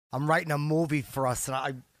I'm writing a movie for us, and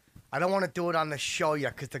I don't want to do it on the show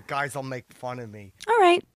yet because the guys will make fun of me. All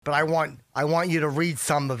right. But I want you to read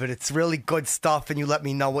some of it. It's really good stuff, and you let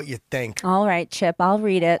me know what you think. All right, Chip, I'll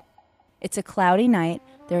read it. It's a cloudy night.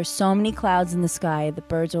 There are so many clouds in the sky. The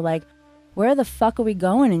birds are like, where the fuck are we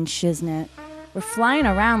going in shiznit? We're flying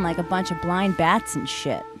around like a bunch of blind bats and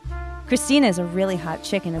shit. Cristina is a really hot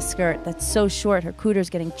chick in a skirt that's so short her cooter's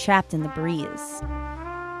getting chapped in the breeze.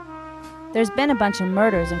 There's been a bunch of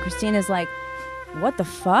murders, and Cristina's like, what the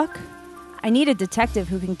fuck? I need a detective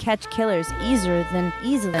who can catch killers easier than...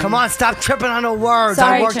 Come on, stop tripping on the words.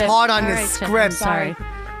 Sorry, I worked Chip. hard on All this right, Chip, script. I'm sorry.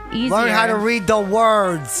 Easier. Learn how to read the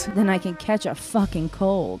words. Then I can catch a fucking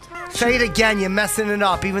cold. Say it again. You're messing it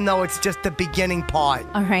up, even though it's just the beginning part.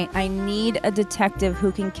 All right, I need a detective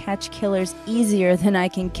who can catch killers easier than I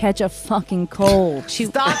can catch a fucking cold.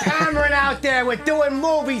 Stop hammering out there. We're doing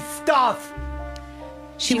movie stuff.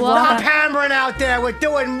 Stop hammering out there. We're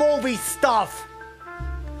doing movie stuff.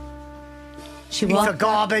 Piece of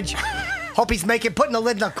garbage. Hope he's putting the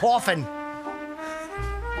lid in the coffin.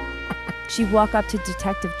 She walk up to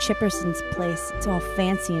Detective Chipperson's place. It's all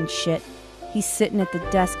fancy and shit. He's sitting at the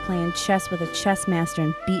desk playing chess with a chess master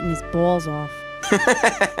and beating his balls off.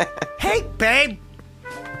 Hey, babe.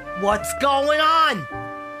 What's going on?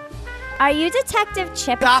 Are you Detective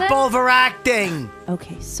Chipperson? Stop overacting.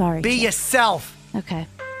 Okay, sorry. Be yourself. Okay.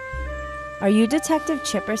 Are you Detective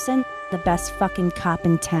Chipperson, the best fucking cop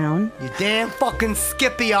in town? You damn fucking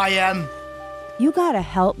Skippy I am. You gotta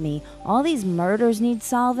help me. All these murders need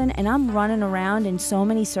solving, and I'm running around in so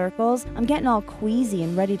many circles. I'm getting all queasy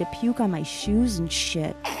and ready to puke on my shoes and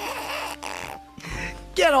shit.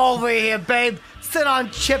 Get over here, babe. Sit on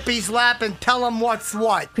Chippy's lap and tell him what's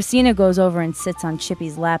what. Cristina goes over and sits on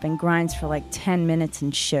Chippy's lap and grinds for like 10 minutes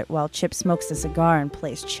and shit while Chip smokes a cigar and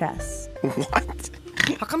plays chess. What?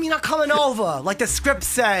 How come you're not coming over, like the script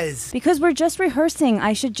says? Because we're just rehearsing.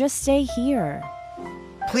 I should just stay here.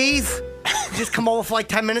 Please? Just come over for like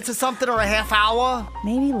 10 minutes or something, or a half hour?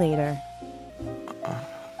 Maybe later.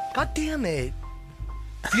 God damn it.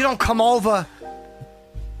 If you don't come over,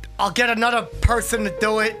 I'll get another person to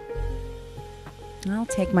do it. I'll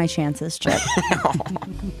take my chances, Chip.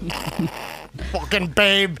 Fucking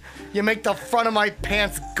babe. You make the front of my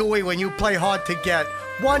pants gooey when you play hard to get.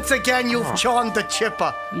 Once again, you've charmed the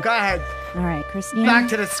chipper. Go ahead. All right, Cristina. Back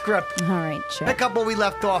to the script. All right, Chip. Pick up where we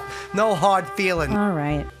left off. No hard feeling. All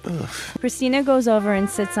right. Cristina goes over and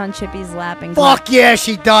sits on Chippy's lap and Fuck yeah,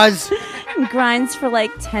 she does. and grinds for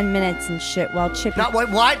like 10 minutes and shit while Chippy... Not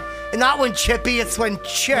when what? Not when Chippy, it's when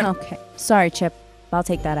Chip. Okay. Sorry, Chip. I'll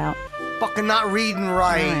take that out. Fucking not reading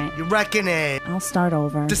right. All right. You reckon it. I'll start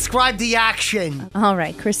over. Describe the action. All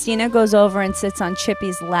right. Cristina goes over and sits on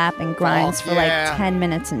Chippy's lap and grinds for like 10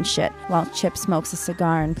 minutes and shit while Chip smokes a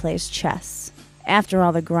cigar and plays chess. After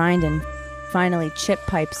all the grinding, finally Chip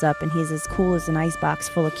pipes up and he's as cool as an icebox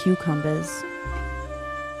full of cucumbers.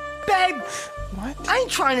 Babe! What? I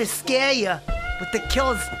ain't trying to scare you, but the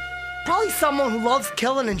killer's probably someone who loves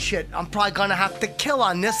killing and shit. I'm probably gonna have to kill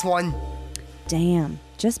on this one. Damn.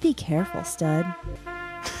 Just be careful, stud.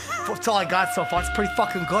 That's all I got so far. It's pretty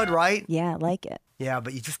fucking good, right? Yeah, I like it. Yeah,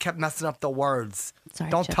 but you just kept messing up the words.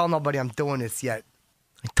 Sorry, Don't Chip. tell nobody I'm doing this yet.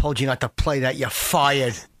 I told you not to play that. You're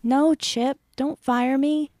fired. No, Chip. Don't fire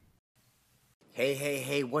me.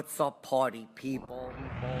 Hey, what's up, party people?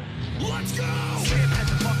 Let's go!